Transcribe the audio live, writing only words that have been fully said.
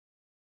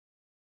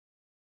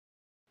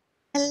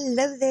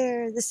Hello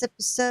there. This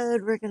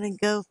episode we're going to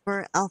go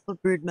for Alpha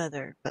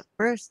Broodmother. But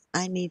first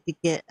I need to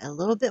get a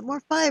little bit more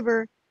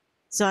fiber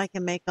so I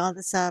can make all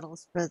the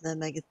saddles for the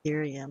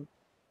Megatherium.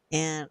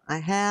 And I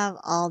have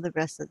all the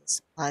rest of the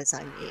supplies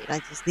I need. I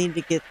just need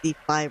to get the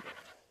fiber.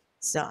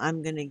 So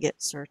I'm going to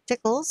get Sir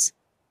Tickles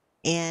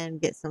and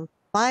get some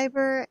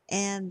fiber,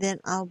 and then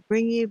I'll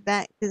bring you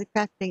back to the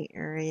crafting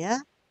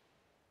area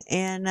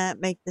and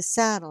make the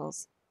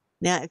saddles.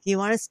 Now, if you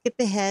want to skip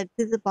ahead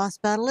to the boss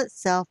battle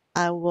itself,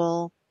 I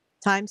will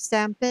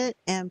timestamp it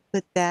and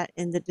put that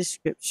in the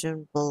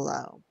description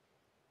below.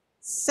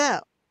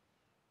 So,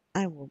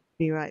 I will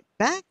be right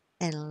back,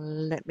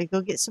 and let me go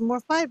get some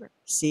more fiber.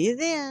 See you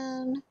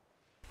then.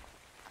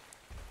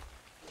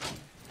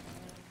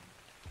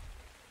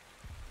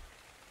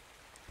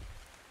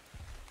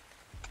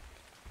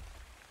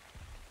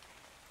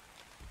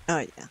 Oh,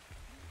 yeah.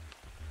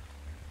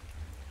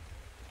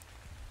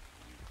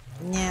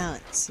 Now,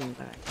 let's see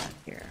what I got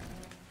here.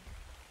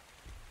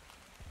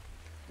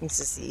 This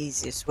is the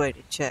easiest way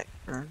to check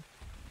for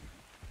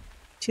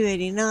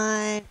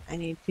 289. I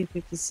need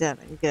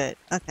 257. Good.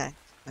 Okay.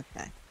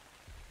 Okay.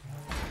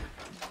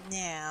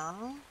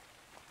 Now,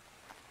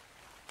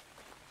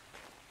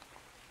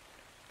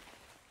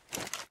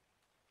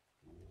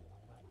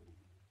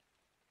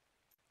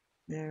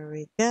 there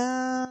we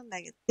go.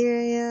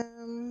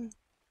 Megatherium.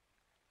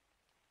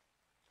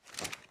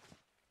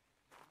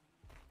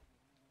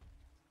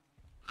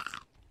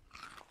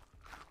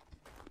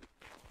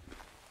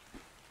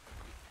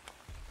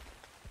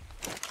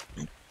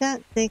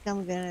 Don't think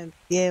I'm gonna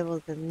be able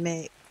to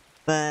make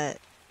but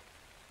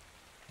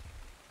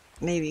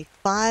maybe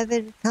 5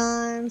 at a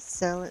time,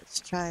 so let's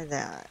try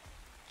that.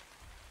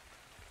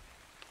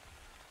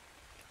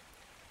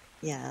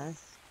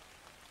 Yes,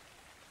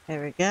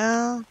 there we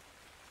go.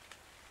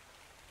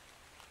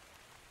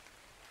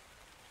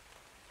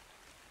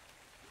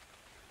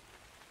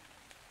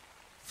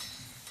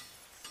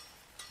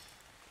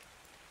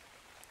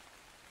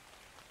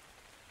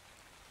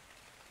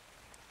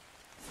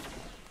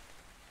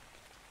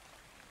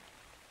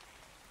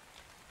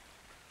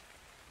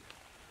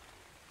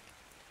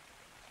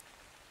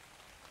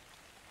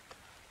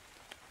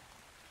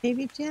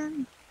 Maybe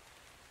 10.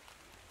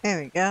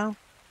 There we go.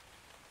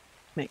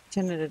 Make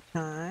 10 at a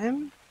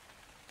time.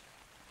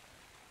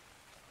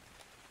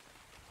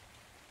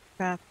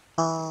 Craft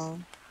all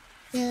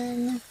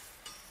in.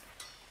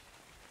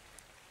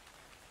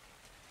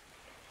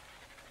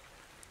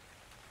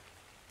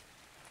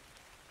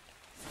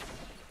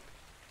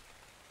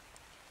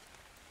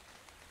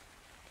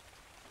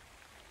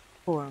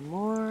 Four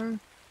more.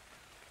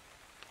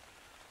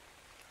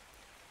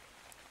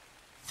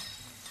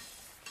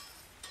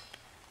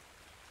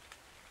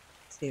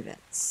 See that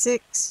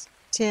 6,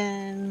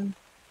 10,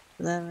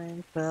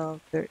 11,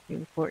 12,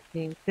 13,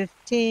 14,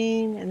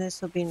 15, and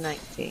this will be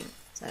 19.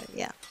 So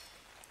yeah.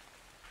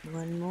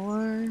 One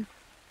more.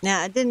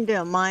 Now I didn't do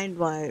a mind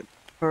wipe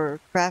for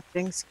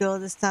crafting skill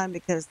this time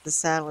because the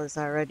saddle is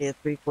already a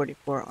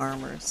 344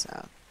 armor,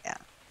 so yeah.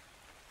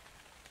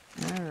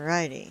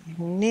 Alrighty.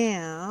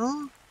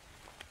 Now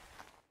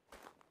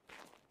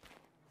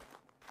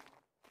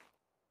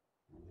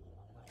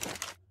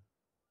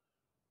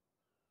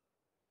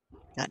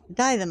got to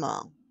dye them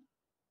all.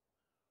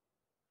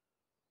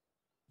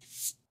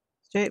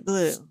 Straight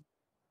blue.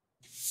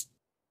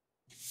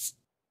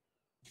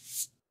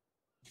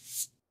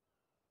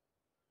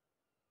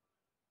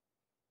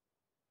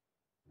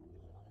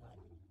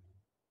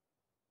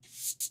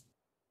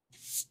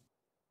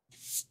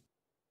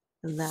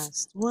 The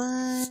last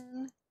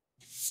one.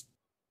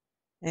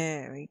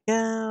 There we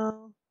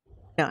go.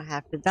 Don't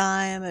have to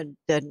dye them. It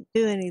doesn't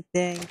do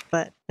anything,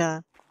 but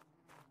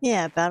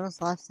yeah, battle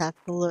sloths have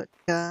to look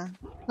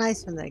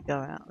nice when they go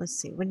out. Let's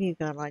see. What do you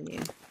got on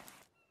you?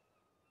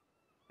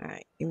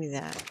 Alright, give me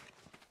that.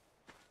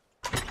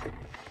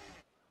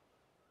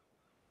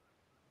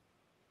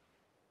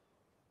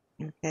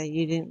 Okay,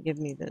 you didn't give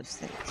me those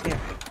things. Here.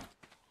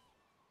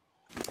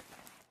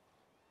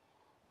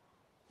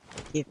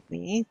 Give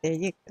me. There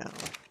you go.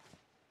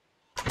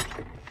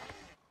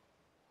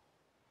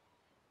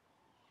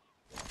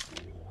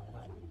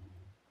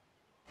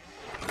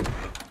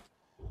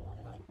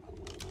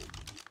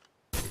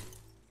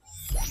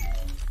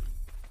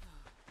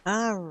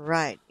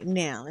 Alright,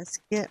 now let's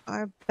get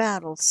our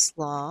battle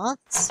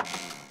sloths.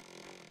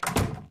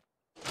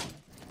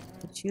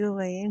 Put you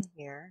away in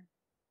here.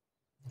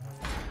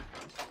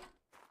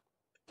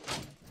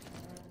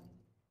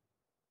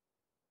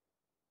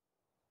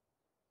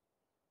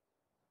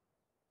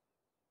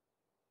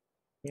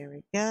 There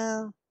we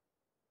go.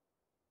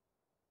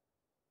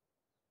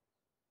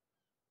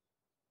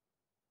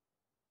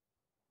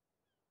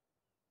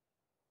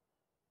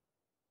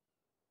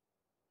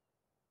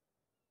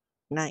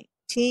 $19.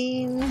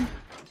 And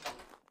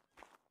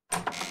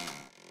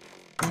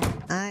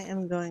I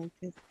am going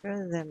to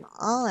throw them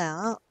all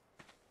out.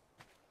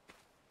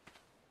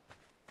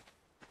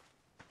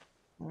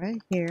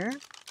 Right here.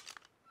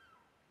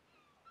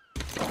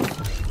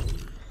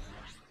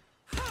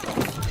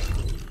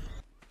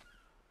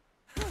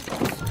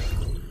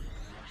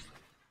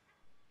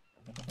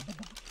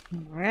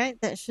 Alright,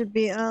 that should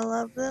be all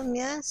of them,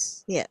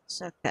 yes?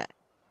 Yes, okay.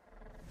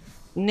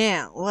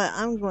 Now, what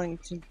I'm going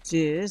to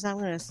do is I'm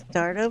going to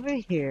start over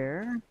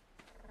here.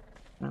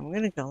 I'm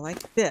going to go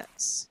like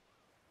this.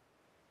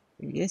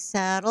 Give you a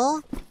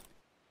saddle.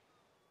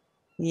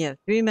 You have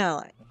 3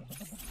 melee.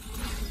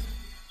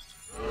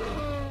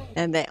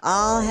 And they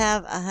all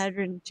have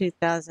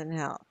 102,000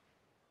 health.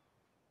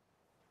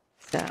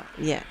 So,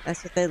 yeah,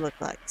 that's what they look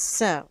like.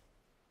 So,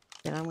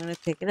 then I'm going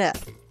to pick it up.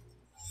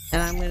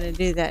 And I'm going to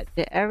do that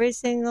to every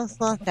single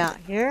sloth out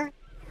here.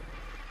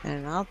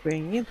 And I'll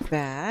bring you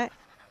back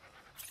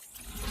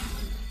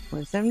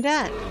once I'm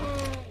done.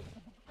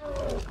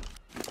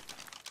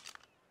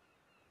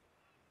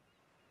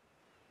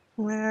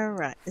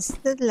 Alright, this is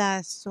the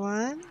last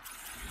one.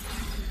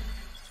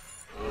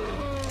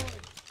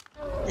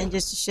 And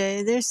just to show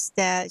you their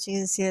stats, you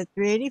can see the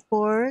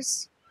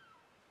 384s.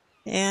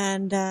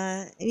 And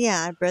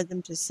yeah, I bred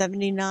them to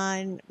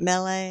 79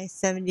 melee,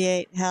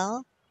 78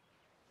 health.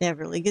 They have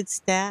really good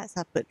stats.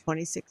 I put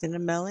 26 in the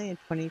melee and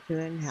 22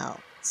 in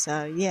health.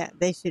 So yeah,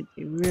 they should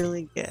be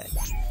really good.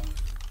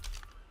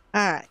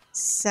 Alright,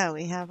 so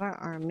we have our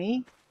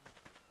army.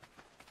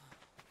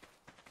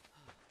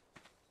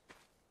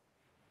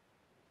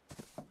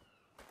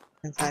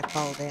 As I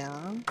fall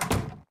down.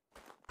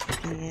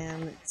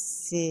 And let's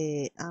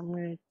see, I'm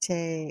going to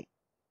take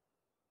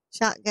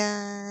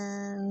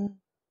shotgun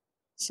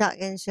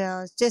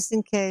shells, just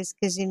in case,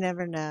 because you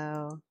never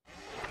know.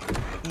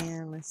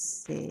 And let's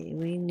see,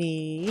 we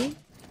need,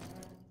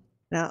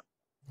 no,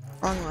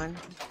 wrong one.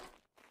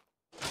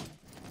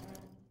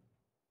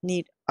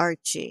 Need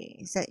Archie.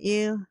 Is that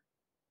you?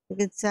 A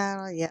good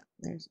saddle? Yep,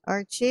 there's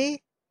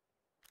Archie.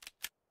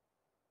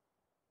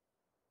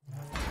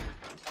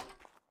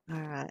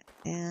 Alright,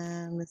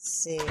 and let's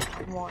see,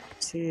 I want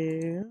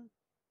to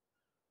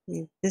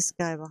leave this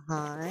guy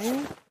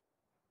behind.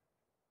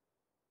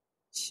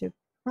 Should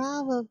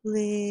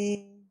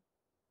probably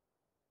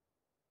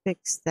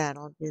fix that.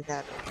 I'll do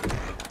that over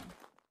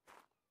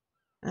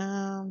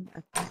there.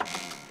 Okay.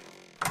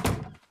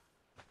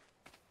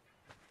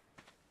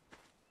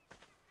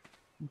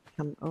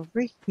 Come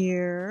over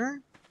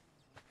here.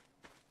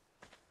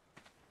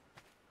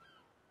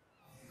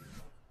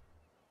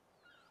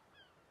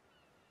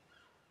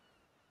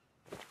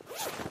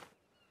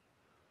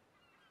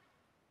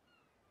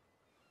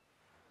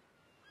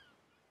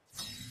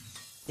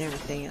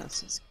 Everything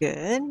else is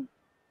good.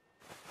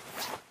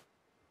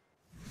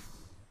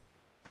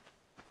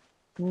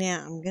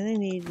 Now I'm gonna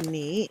need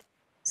meat.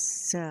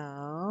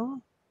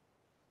 So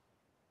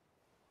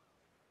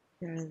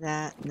there's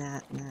that and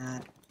that and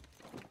that.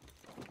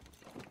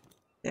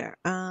 There.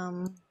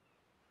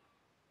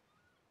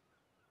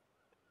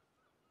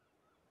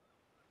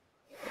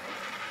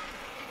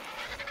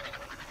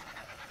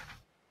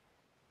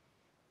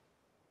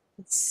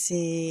 Let's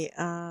see.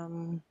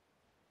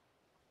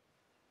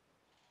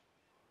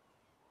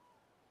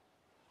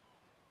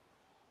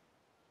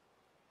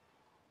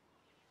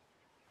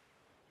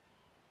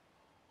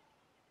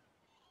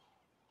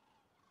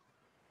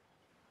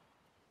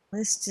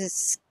 Let's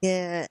just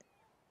get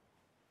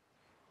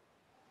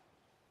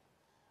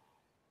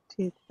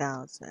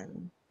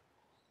 2,000.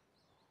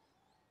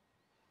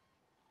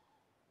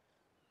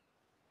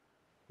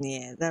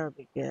 Yeah, that'll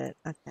be good.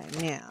 Okay,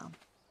 now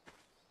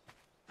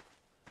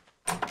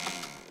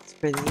it's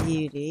for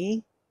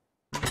the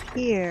UD.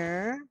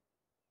 Here,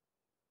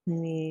 we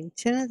need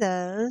 10 of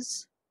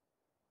those.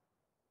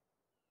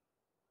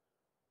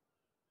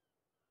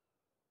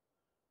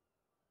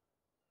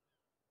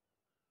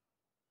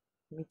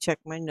 Let me check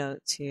my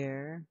notes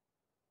here.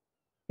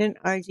 10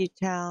 RG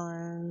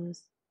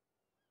talons.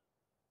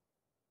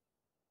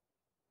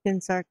 10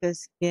 Sarco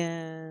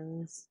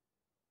skins.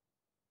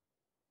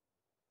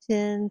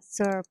 10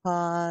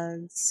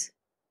 sauropods.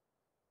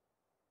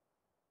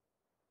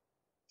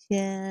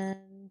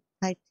 10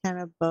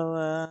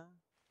 Titanoboa.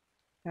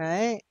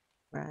 Right?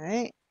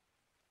 Right.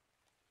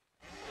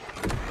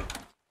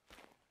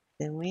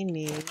 Then we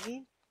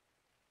need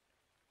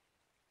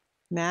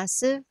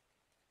massive.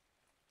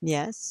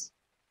 Yes.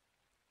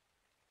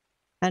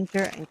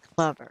 Hunter and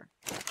clever.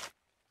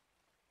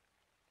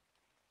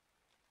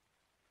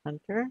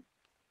 Hunter.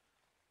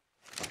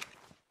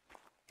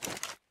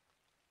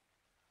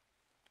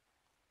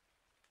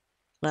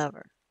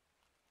 Clever.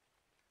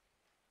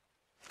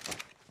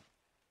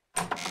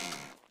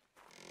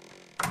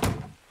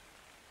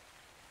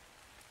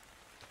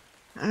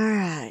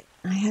 Alright.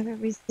 I have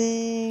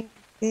everything.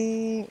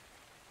 Do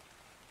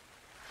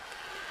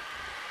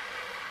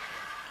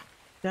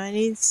I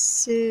need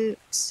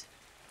suits?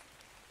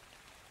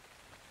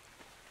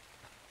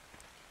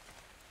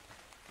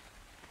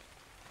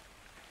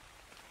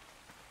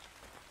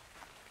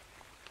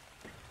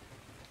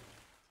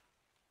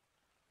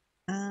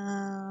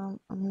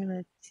 I'm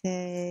gonna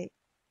take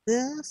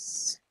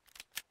this.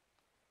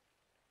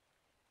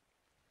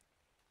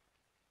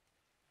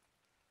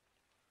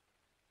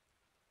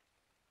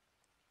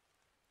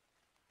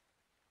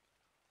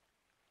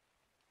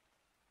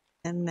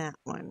 And that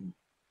one.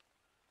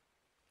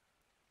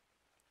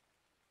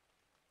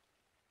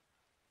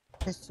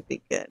 This should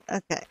be good.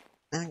 Okay.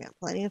 I got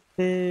plenty of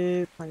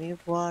food, plenty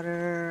of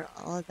water,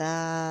 all of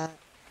that.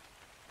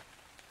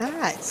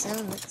 Alright, so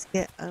let's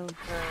get over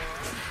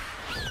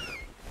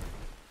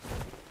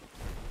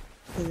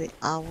to the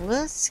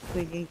obelisk.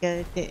 We can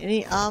go to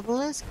any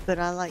obelisk, but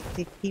I like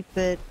to keep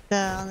it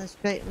on the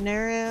straight and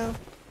narrow.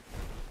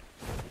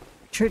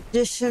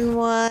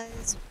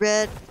 Tradition-wise,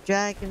 red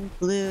dragon,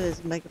 blue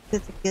is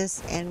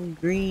Megapithecus, and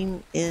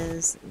green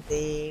is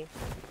the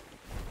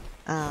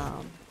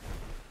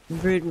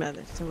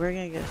Broodmother. So we're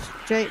gonna go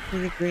straight to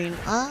the green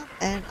op,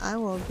 and I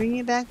will bring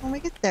you back when we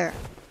get there.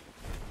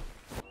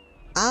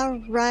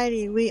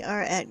 Alrighty, we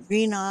are at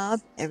green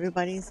op.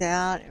 Everybody's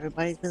out.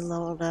 Everybody's been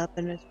leveled up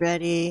and is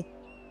ready.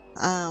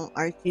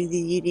 Archie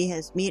the Yeti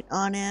has meat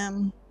on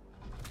him.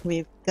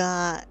 We've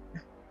got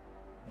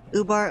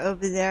Ubar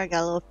over there. I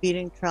got a little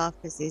feeding trough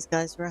because these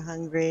guys were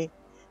hungry.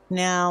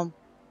 Now,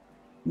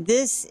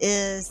 this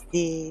is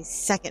the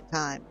second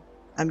time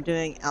I'm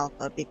doing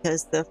alpha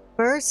because the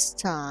first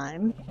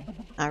time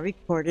I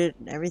recorded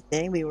and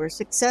everything, we were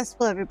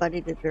successful.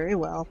 Everybody did very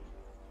well.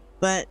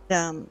 But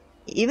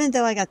even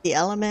though I got the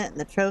element and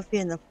the trophy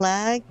and the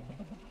flag,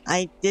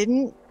 I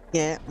didn't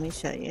get, let me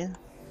show you.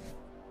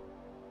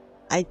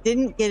 I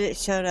didn't get it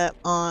showed up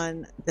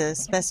on the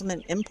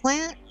specimen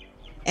implant,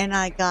 and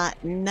I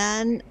got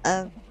none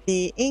of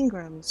the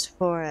Ingrams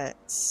for it.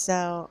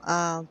 So,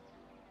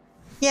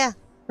 yeah,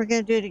 we're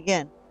gonna do it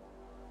again.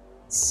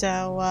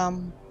 So,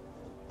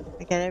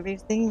 I got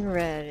everything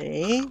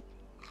ready.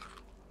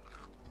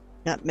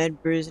 Got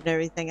med brews and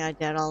everything. I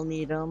doubt I'll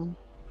need them.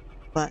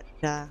 But,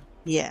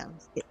 yeah,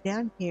 let's get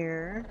down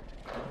here.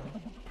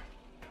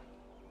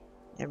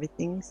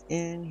 Everything's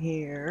in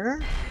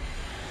here.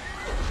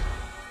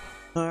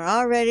 We're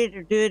all ready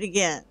to do it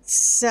again.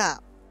 So,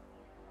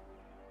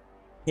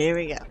 here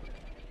we go.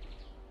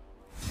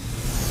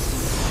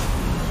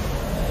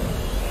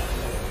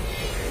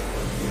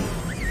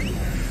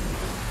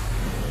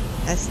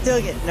 I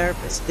still get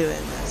nervous doing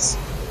this.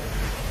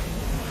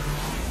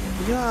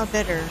 You all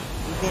better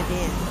get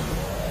in.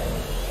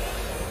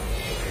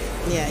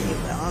 Yeah, you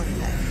will.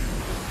 Okay.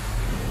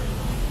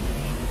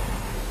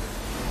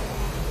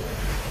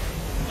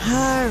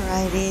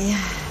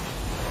 Alrighty.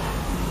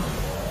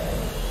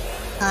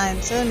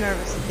 I'm so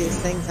nervous with these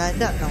things. I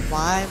don't know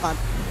why. My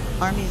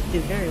armies do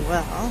very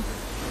well.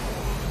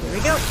 Here we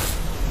go.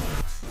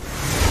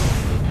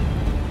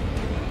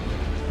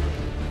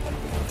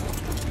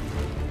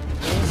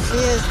 Here she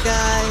is,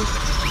 guys.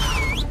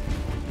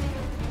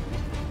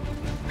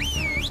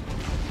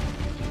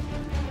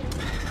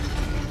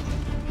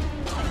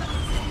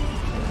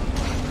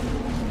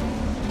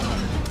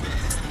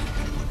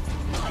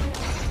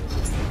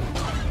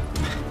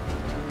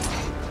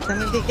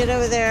 Somebody get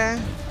over there.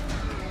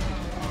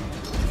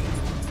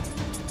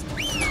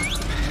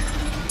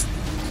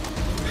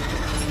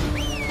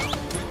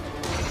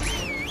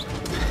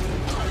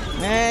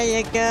 There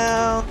you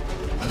go.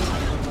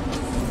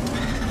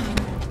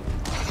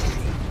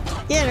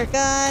 Get her,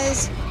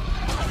 guys.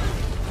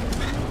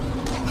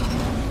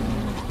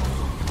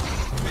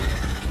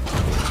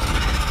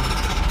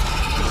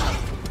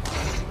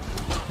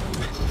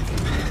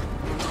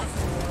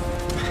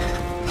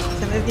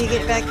 Some of you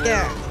get back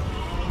there.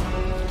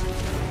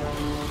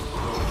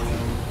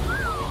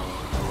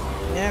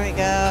 There we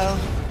go.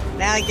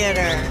 Now get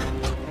her.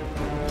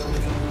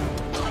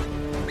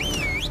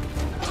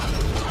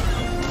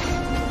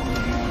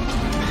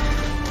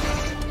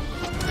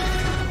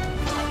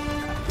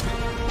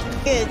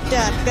 Good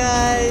job,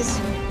 guys.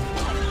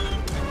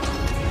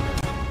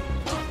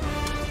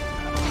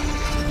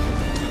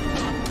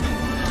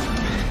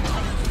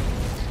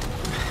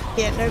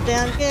 Getting her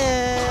down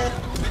good.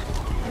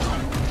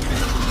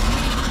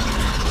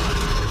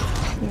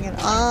 You get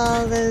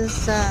all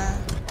this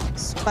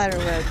spider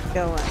web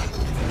going.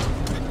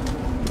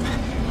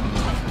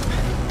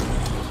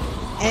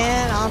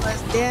 And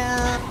almost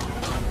down.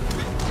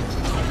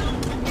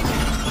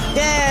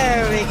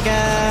 There we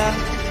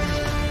go.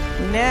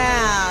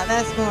 Now,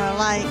 that's more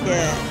like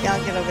it.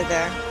 Y'all get over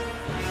there.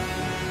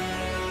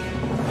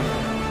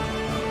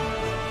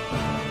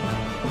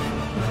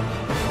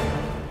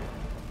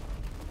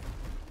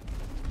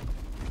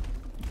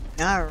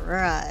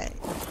 Alright.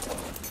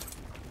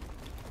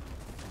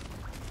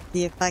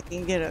 See if I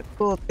can get a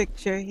cool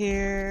picture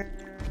here.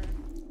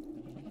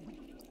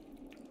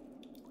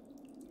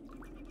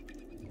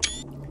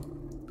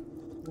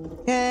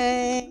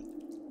 Okay.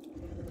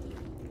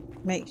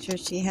 Make sure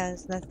she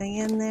has nothing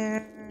in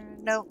there.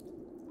 Nope.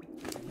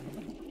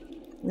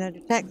 No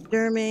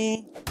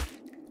taxidermy.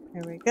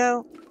 There we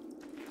go.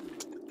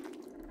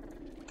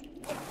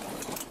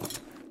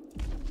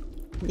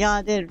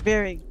 Y'all did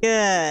very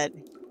good.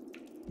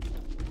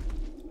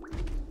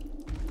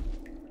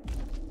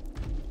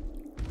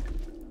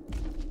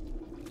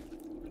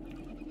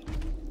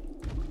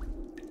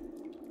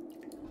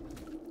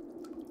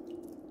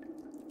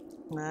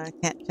 I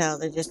can't tell,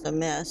 they're just a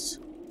mess.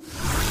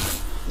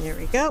 There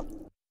we go.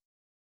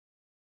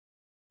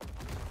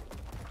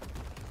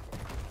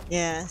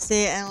 Yeah,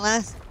 see, and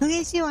last, who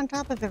gets you on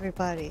top of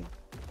everybody?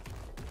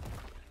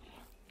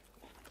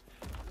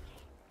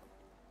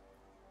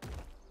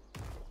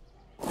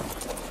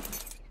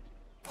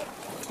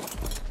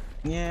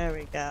 There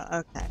we go.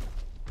 Okay.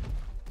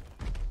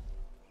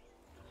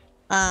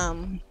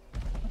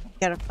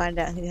 Gotta find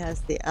out who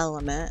has the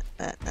element,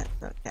 but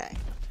that's okay.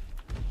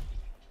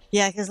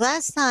 Yeah, because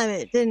last time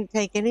it didn't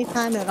take any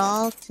time at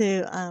all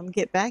to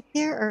get back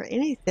here or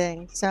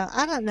anything. So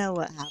I don't know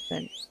what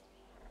happened.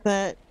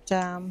 But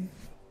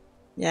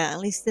yeah, at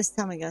least this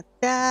time I got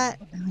that.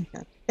 I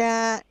got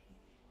that.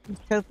 There's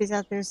trophies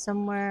out there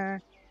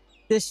somewhere.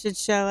 This should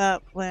show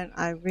up when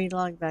I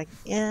relog back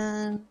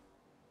in.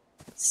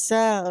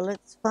 So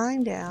let's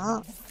find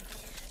out.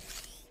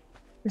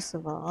 First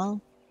of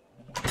all,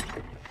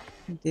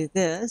 do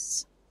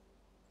this.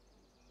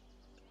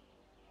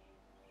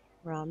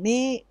 Raw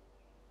meat.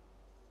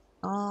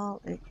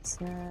 All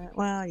except,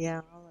 well,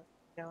 yeah, I'll let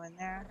it go in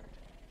there.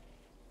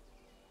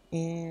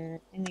 And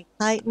any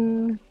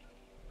chitin.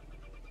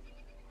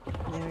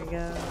 There we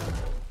go.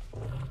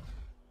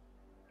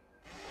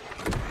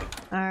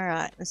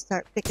 Alright, let's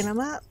start picking them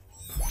up.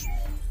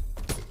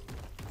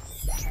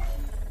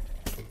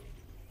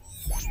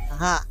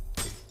 Aha.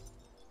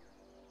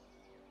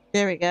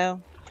 There we go.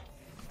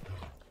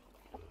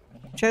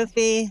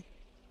 Trophy,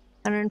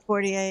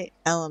 148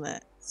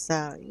 element.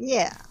 So,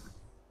 yeah.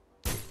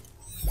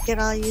 Get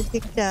all you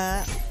picked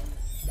up.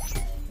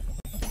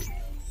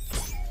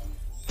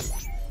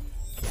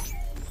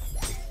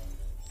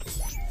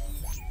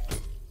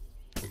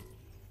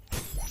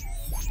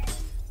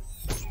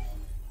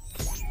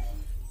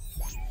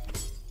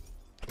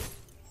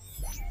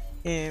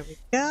 There we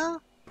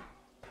go.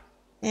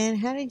 And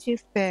how did you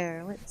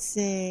fare? Let's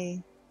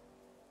see.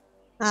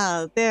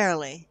 Oh,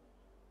 barely.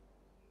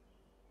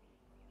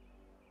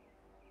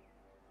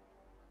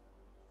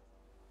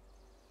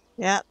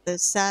 Yep,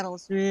 those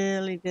saddles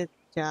really did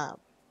the job.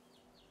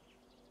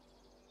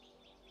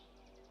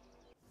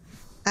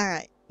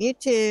 Alright, you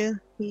too.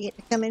 You get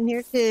to come in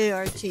here too,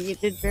 Archie. You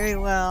did very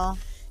well.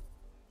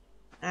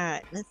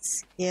 Alright,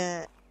 let's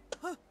get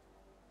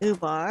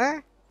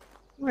Ubar.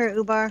 Where,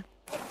 Ubar?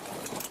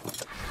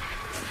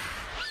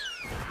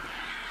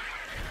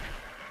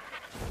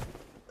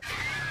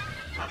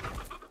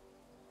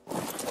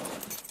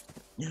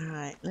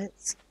 Alright,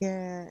 let's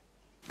get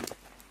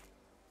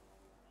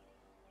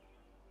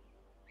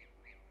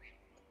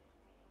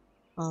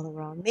all the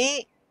raw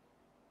meat.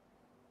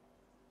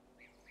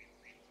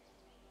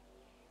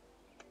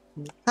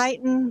 And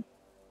chitin.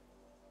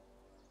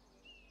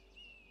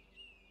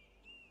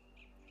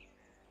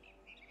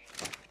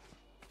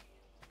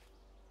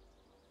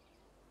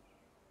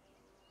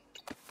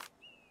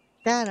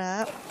 That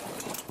up.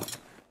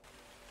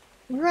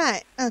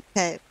 Right,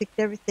 okay, picked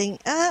everything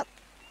up.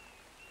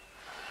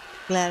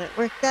 Glad it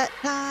worked that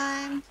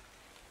time.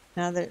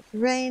 Now that it's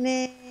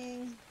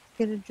raining,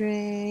 get a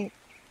drink.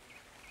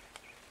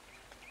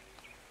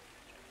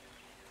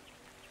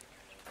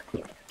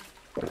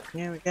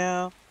 There we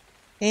go.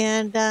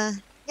 And yeah,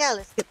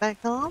 let's get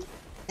back home.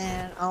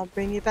 And I'll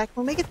bring you back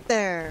when we get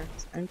there.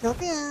 So until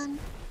then.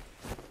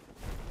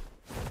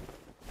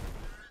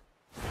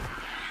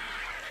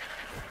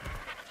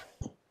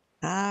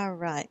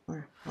 Alright,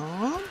 we're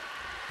home.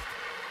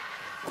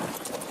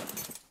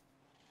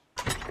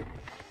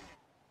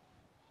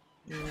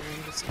 And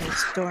I'm just going to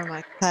store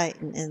my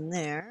chitin in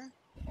there.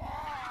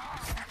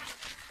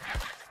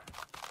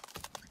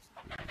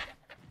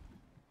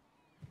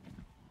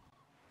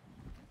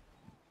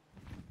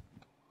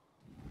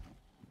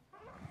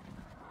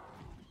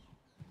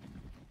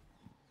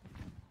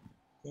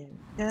 There we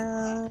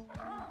go.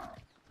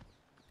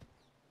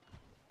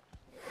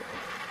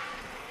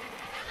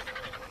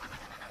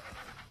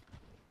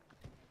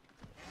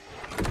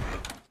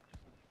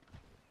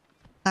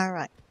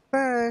 Alright,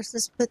 first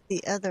let's put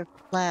the other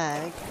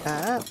flag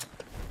up.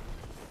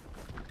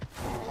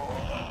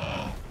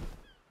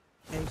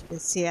 As you can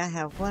see, I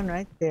have one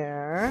right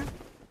there.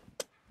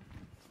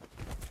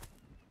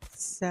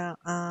 So,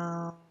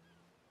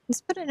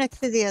 let's put it next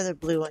to the other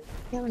blue one.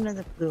 We have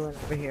another blue one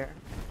over here.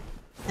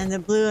 And the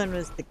blue one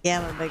was the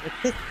Gamma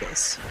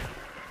Megapithecus.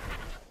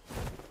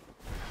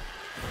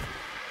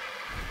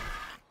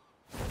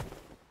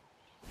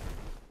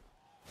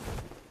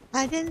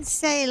 I didn't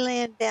say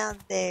land down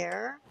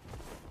there.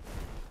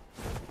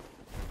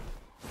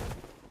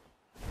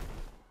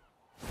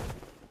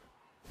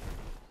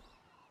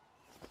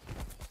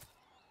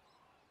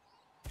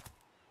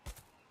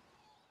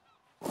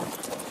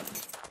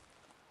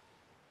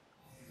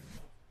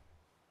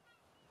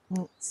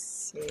 Let's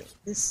see,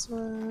 this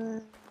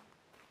one.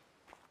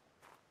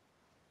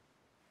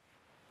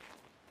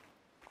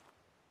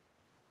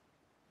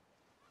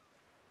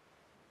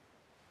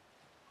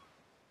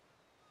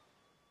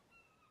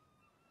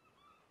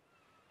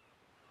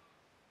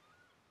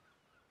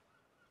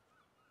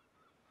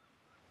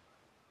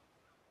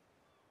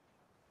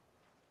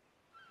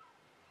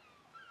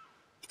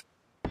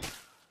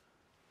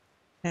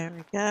 There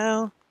we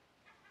go.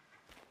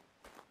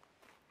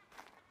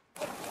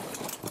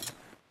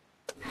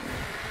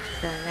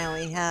 So now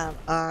we have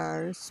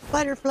our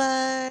spider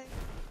flag.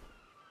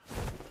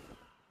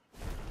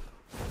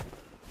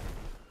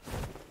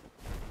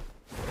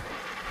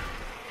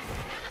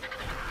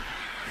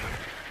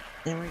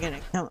 Then we're going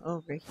to come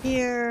over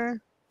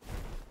here.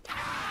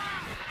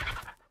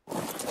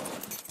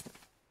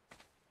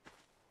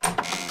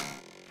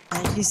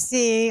 As you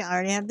see, I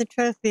already have the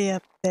trophy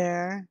up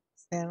there.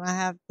 And I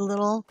have the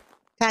little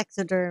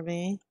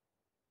taxidermy.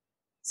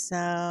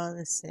 So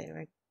let's see,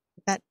 we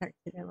put that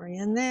taxidermy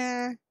in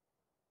there.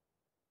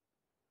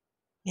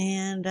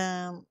 And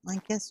I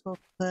guess we'll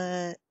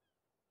put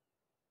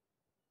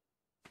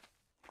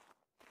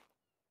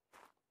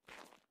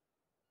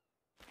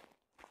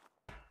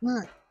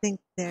I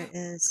think there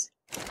is.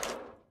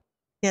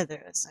 Yeah,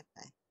 there is.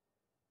 Okay.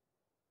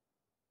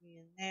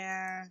 In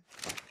there.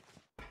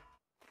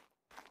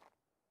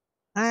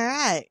 All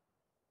right.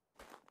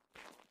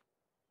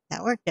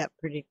 That worked out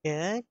pretty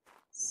good.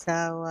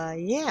 So,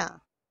 yeah.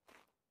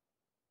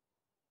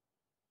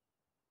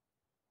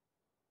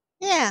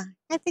 Yeah,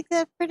 I think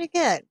that's pretty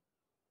good.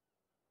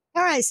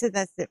 All right, so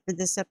that's it for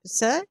this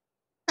episode.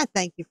 I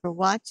thank you for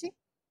watching,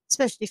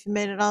 especially if you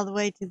made it all the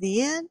way to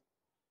the end.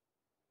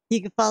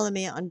 You can follow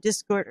me on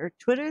Discord or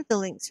Twitter. The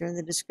links are in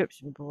the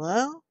description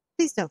below.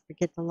 Please don't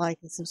forget to like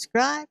and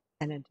subscribe.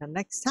 And until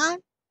next time,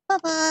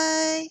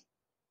 bye-bye.